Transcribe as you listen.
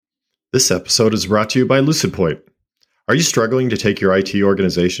This episode is brought to you by LucidPoint. Are you struggling to take your IT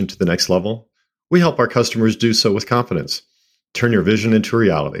organization to the next level? We help our customers do so with confidence. Turn your vision into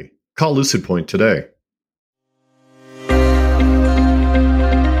reality. Call LucidPoint today.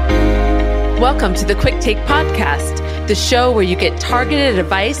 Welcome to the Quick Take Podcast, the show where you get targeted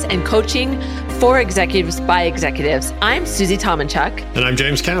advice and coaching for executives by executives. I'm Susie Tomanchuk. And I'm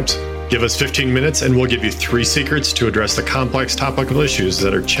James Camps. Give us 15 minutes and we'll give you 3 secrets to address the complex topical issues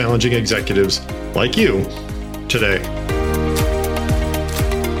that are challenging executives like you today.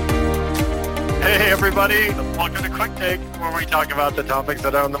 Hey everybody, welcome to Quick Take, where we talk about the topics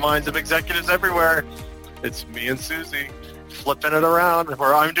that are on the minds of executives everywhere. It's me and Susie flipping it around,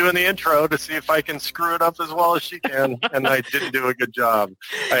 where I'm doing the intro to see if I can screw it up as well as she can, and I didn't do a good job.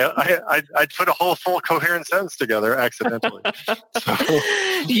 I put a whole full coherent sentence together accidentally. So,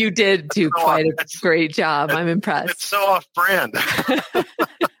 you did do quite a great job. I'm impressed. It's so off-brand.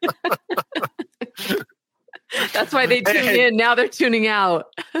 That's why they tune in. Now they're tuning out.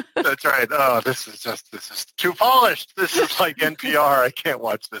 That's right. Oh, this is too polished. This is like NPR. I can't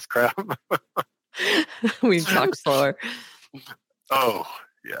watch this crap. We talk slower. Oh,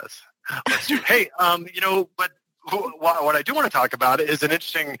 yes. Let's do. Hey, but what I do want to talk about is an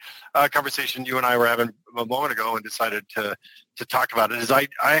interesting conversation you and I were having a moment ago and decided to talk about it. Is I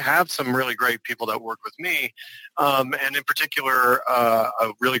have some really great people that work with me, and in particular,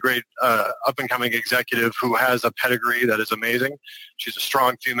 a really great up-and-coming executive who has a pedigree that is amazing. She's a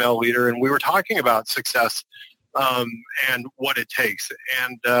strong female leader, and we were talking about success and what it takes.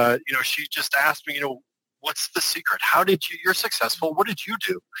 And, she just asked me, what's the secret? How did you're successful. What did you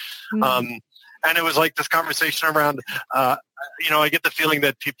do? Mm-hmm. And it was like this conversation around, I get the feeling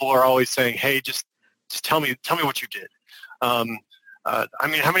that people are always saying, hey, just tell me what you did. How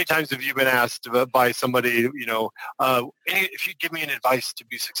many times have you been asked by somebody, if you give me an advice to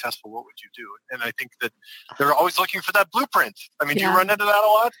be successful, what would you do? And I think that they're always looking for that blueprint. Do you run into that a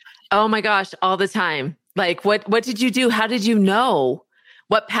lot? Oh my gosh, all the time. Like, what did you do? How did you know?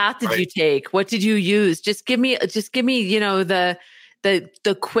 What path did you take? What did you use? Just give me, the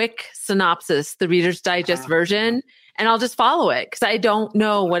quick synopsis, the Reader's Digest version, and I'll just follow it because I don't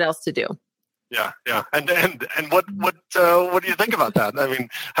know what else to do. Yeah. And what do you think about that?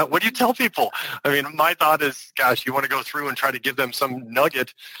 What do you tell people? My thought is, gosh, you want to go through and try to give them some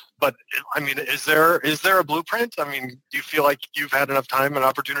nugget, but is there a blueprint? Do you feel like you've had enough time and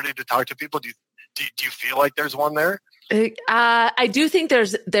opportunity to talk to people? Do you feel like there's one there? I do think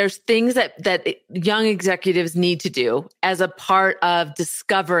there's things that young executives need to do as a part of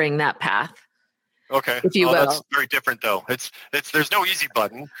discovering that path. Okay, if you will. That's very different, though. It's there's no easy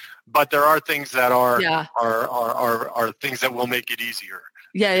button, but there are things that are things that will make it easier.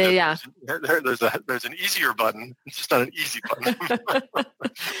 Yeah. There's an easier button. It's just not an easy button.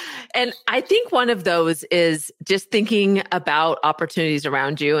 And I think one of those is just thinking about opportunities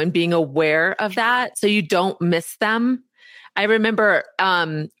around you and being aware of that so you don't miss them. I remember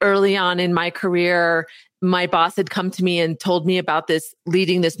early on in my career, my boss had come to me and told me about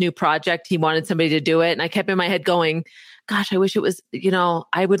leading this new project. He wanted somebody to do it. And I kept in my head going, gosh, I wish it was,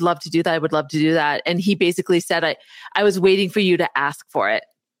 I would love to do that. I would love to do that. And he basically said, I was waiting for you to ask for it.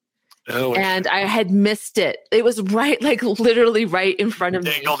 Oh, and I had missed it. It was literally right in front of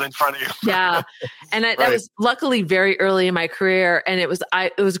me. Dangled in front of you. Yeah. And that was luckily very early in my career. And it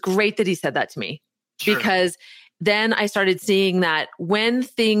was great that he said that to me. Sure. Because then I started seeing that when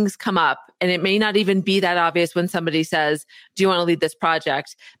things come up, and it may not even be that obvious when somebody says, do you want to lead this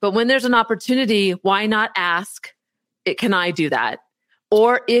project? But when there's an opportunity, why not ask, can I do that?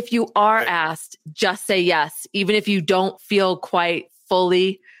 Or if you are asked, just say yes, even if you don't feel quite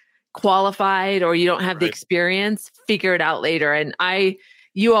fully qualified or you don't have the experience, figure it out later. And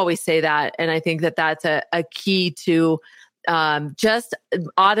you always say that. And I think that that's a key to just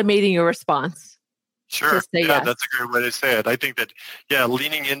automating your response. Sure. Yeah, that's a great way to say it. I think that,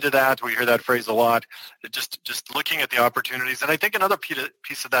 leaning into that, we hear that phrase a lot, just looking at the opportunities. And I think another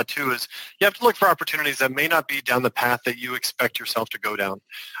piece of that too is you have to look for opportunities that may not be down the path that you expect yourself to go down.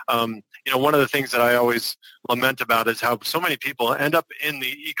 One of the things that I always lament about is how so many people end up in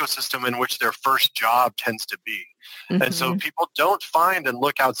the ecosystem in which their first job tends to be. Mm-hmm. And so people don't find and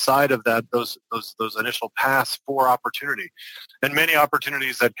look outside of that, those initial paths for opportunity. And many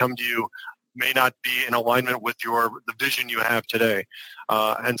opportunities that come to you may not be in alignment with the vision you have today.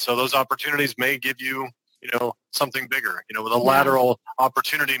 And so those opportunities may give you, something bigger. The lateral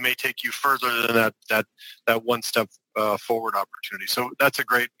opportunity may take you further than that one step forward opportunity. So that's a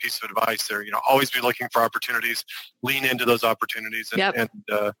great piece of advice there. Always be looking for opportunities, lean into those opportunities, and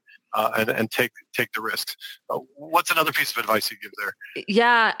and take the risks. What's another piece of advice you give there?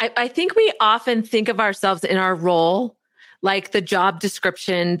 Yeah, I think we often think of ourselves in our role, like the job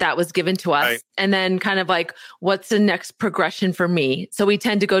description that was given to us, Right. and then kind of like, what's the next progression for me? So we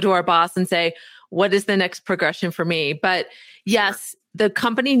tend to go to our boss and say, what is the next progression for me? But yes, the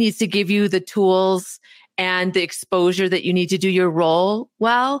company needs to give you the tools and the exposure that you need to do your role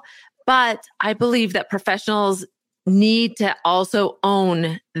well. But I believe that professionals need to also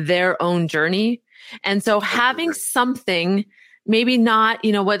own their own journey. And so having something, maybe not,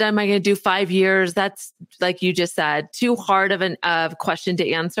 what am I going to do 5 years? That's, like you just said, too hard of a question to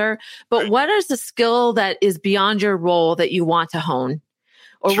answer. But what is the skill that is beyond your role that you want to hone?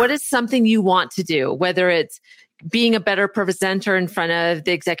 Or what is something you want to do, whether it's being a better presenter in front of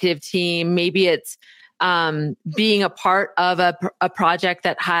the executive team, maybe it's being a part of a project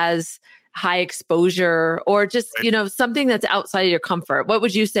that has high exposure, or just, something that's outside of your comfort. What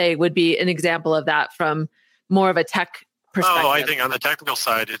would you say would be an example of that from more of a tech perspective? Oh, I think on the technical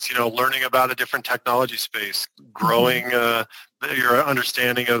side, it's, learning about a different technology space, growing your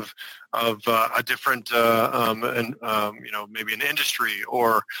understanding of a different, maybe an industry,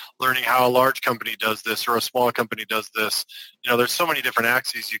 or learning how a large company does this or a small company does this. There's so many different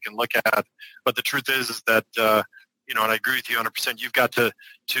axes you can look at, but the truth is that, and I agree with you 100%, you've got to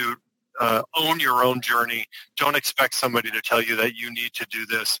own your own journey. Don't expect somebody to tell you that you need to do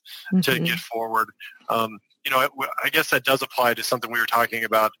this to get forward. I guess that does apply to something we were talking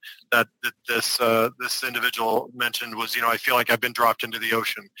about that this individual mentioned was, I feel like I've been dropped into the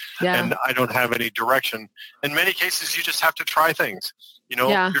ocean and I don't have any direction. In many cases, you just have to try things.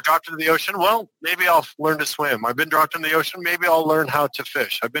 You're dropped into the ocean. Well, maybe I'll learn to swim. I've been dropped into the ocean. Maybe I'll learn how to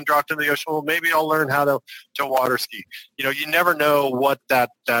fish. I've been dropped into the ocean. Well, maybe I'll learn how to water ski. You never know what that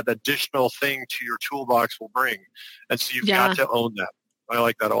additional thing to your toolbox will bring. And so you've got to own that. I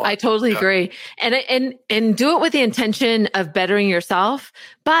like that a lot. I totally agree. And do it with the intention of bettering yourself.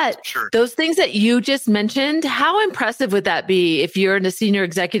 But those things that you just mentioned, how impressive would that be if you're a senior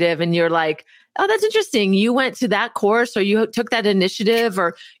executive and you're like, oh, that's interesting. You went to that course, or you took that initiative,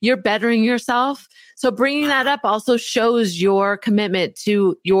 or you're bettering yourself. So bringing that up also shows your commitment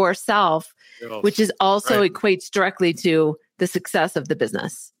to yourself, which is also equates directly to the success of the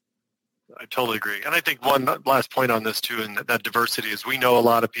business. I totally agree. And I think one last point on this too, and that diversity is, we know a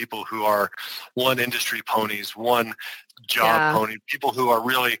lot of people who are one industry ponies, one job pony, people who are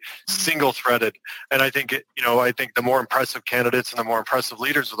really single threaded. And I think, the more impressive candidates and the more impressive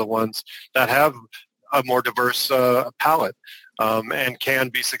leaders are the ones that have a more diverse palette and can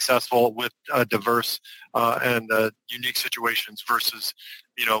be successful with diverse and unique situations versus,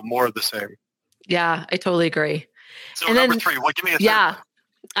 more of the same. Yeah, I totally agree. So and number 3, give me a third. Yeah.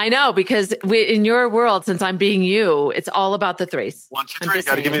 I know, because in your world, since I'm being you, it's all about the threes. 1, 2, 3.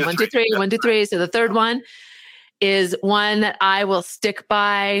 Got to give me the 1, 2, 3. 1, 2, 3. So the third one is one that I will stick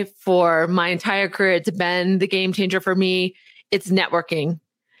by for my entire career. It's been the game changer for me. It's networking.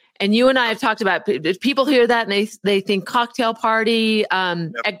 And you and I have talked about, people hear that and they think cocktail party,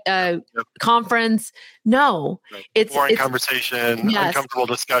 conference. No, it's boring conversation, uncomfortable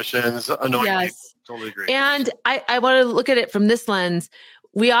discussions, annoying people. Totally agree. And I want to look at it from this lens.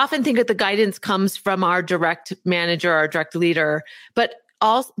 We often think that the guidance comes from our direct manager, our direct leader, but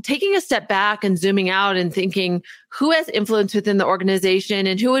also taking a step back and zooming out and thinking who has influence within the organization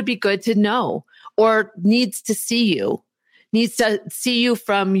and who would be good to know or needs to see you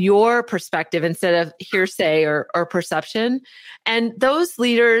from your perspective instead of hearsay or perception. And those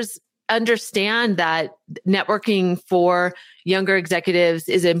leaders understand that networking for younger executives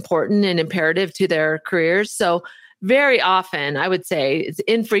is important and imperative to their careers. So very often, I would say it's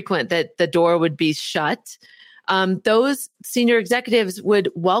infrequent that the door would be shut. Those senior executives would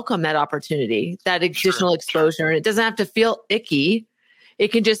welcome that opportunity, that additional exposure. And it doesn't have to feel icky.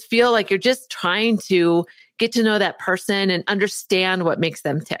 It can just feel like you're just trying to get to know that person and understand what makes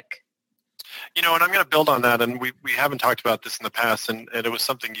them tick. And I'm going to build on that. And we haven't talked about this in the past. And it was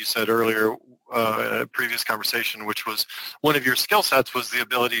something you said earlier in a previous conversation, which was one of your skill sets was the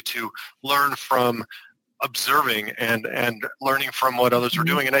ability to learn from observing and learning from what others are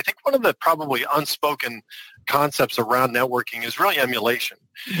doing. And I think one of the probably unspoken concepts around networking is really emulation.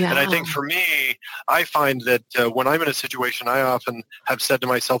 Yeah. And I think for me, I find that when I'm in a situation, I often have said to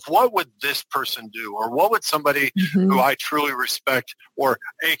myself, what would this person do? Or what would somebody who I truly respect, or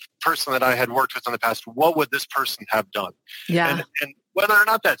a person that I had worked with in the past, what would this person have done? Yeah. And whether or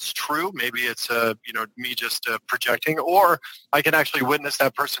not that's true, maybe it's me just projecting, or I can actually witness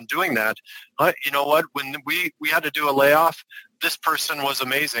that person doing that. You know what? When we had to do a layoff, this person was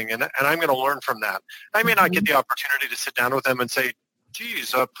amazing, and I'm going to learn from that. I may not get the opportunity to sit down with them and say,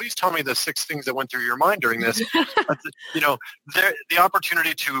 geez, please tell me the 6 things that went through your mind during this. The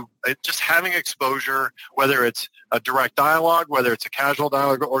opportunity to just having exposure, whether it's a direct dialogue, whether it's a casual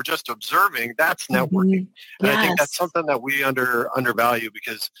dialogue, or just observing, that's networking. And I think that's something that we undervalue,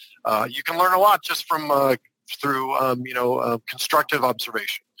 because you can learn a lot just from through constructive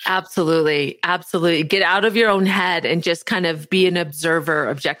observation. Absolutely. Get out of your own head and just kind of be an observer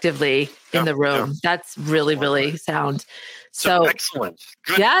objectively in the room. Yeah. That's really, really sound. So excellent.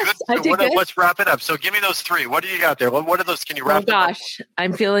 Good. Yes, good. I did good. Let's wrap it up. So give me those 3. What do you got there? What are those? Can you wrap it up? Oh gosh,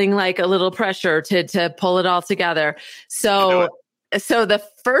 I'm feeling like a little pressure to pull it all together. So the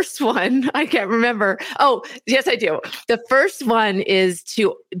first one, I can't remember. Oh, yes, I do. The first one is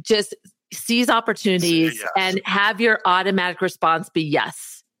to just seize opportunities and have your automatic response be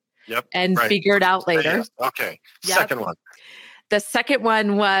yes. Yep. And figure it out later. Yes. Okay. Yep. Second one. The second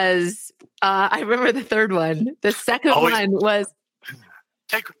one was, I remember the third one. The second one was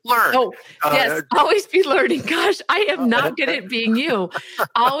learn. Oh, yes. Always be learning. Gosh, I am not good at being you.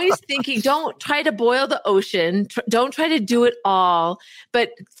 Always thinking, don't try to boil the ocean. Don't try to do it all,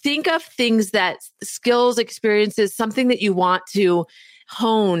 but think of things that skills, experiences, something that you want to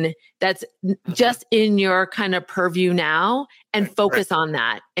hone that's just in your kind of purview now, and focus on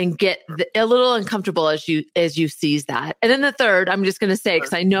that and get a little uncomfortable as you seize that. And then the third, I'm just going to say,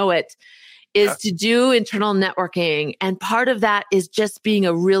 because I know it, is to do internal networking. And part of that is just being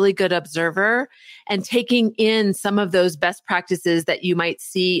a really good observer and taking in some of those best practices that you might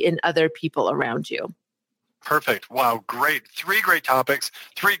see in other people around you. Perfect. Wow. Great. 3 great topics.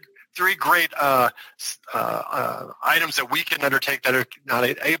 3 great items that we can undertake that are not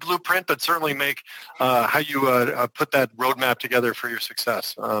a blueprint, but certainly make how you put that roadmap together for your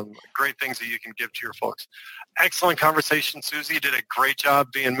success. Great things that you can give to your folks. Excellent conversation, Susie. You did a great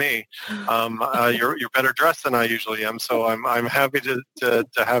job being me. You're better dressed than I usually am, so I'm happy to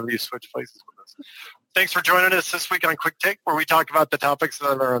have you switch places with us. Thanks for joining us this week on Quick Take, where we talk about the topics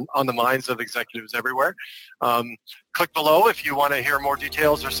that are on the minds of executives everywhere. Click below if you want to hear more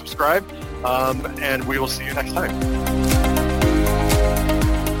details or subscribe, and we will see you next time.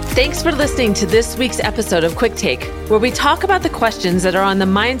 Thanks for listening to this week's episode of Quick Take, where we talk about the questions that are on the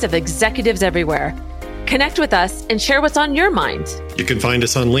minds of executives everywhere. Connect with us and share what's on your mind. You can find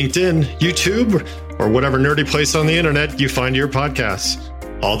us on LinkedIn, YouTube, or whatever nerdy place on the internet you find your podcasts.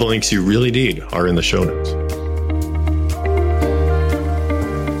 All the links you really need are in the show notes.